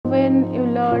when you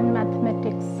learn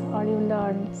mathematics or you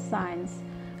learn science,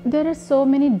 there are so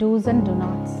many do's and do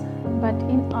nots. But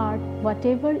in art,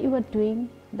 whatever you are doing,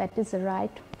 that is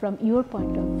right from your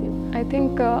point of view. I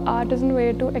think art is a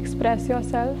way to express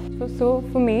yourself. So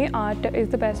for me, art is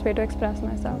the best way to express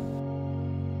myself.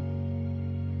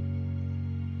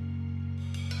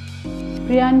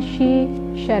 Priyanshi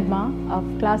Sharma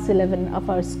of Class 11 of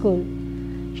our school.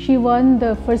 She won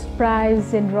the first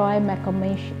prize in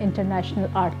Mccomish International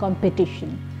Art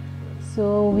Competition.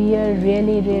 So we are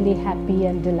really happy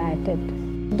and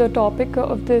delighted. The topic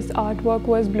of this artwork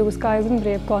was Blue Skies and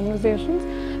Brave Conversations.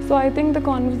 So I think the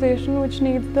conversation which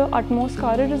needs the utmost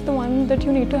courage is the one that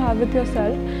you need to have with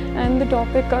yourself. And the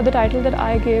topic, the title that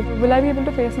I gave, will I be able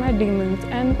to face my demons?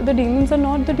 And the demons are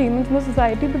not the demons in the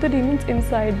society, but the demons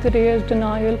inside, the rage,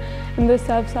 denial, and the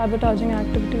self-sabotaging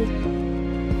activities.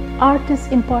 Art is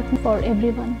important for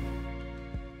everyone.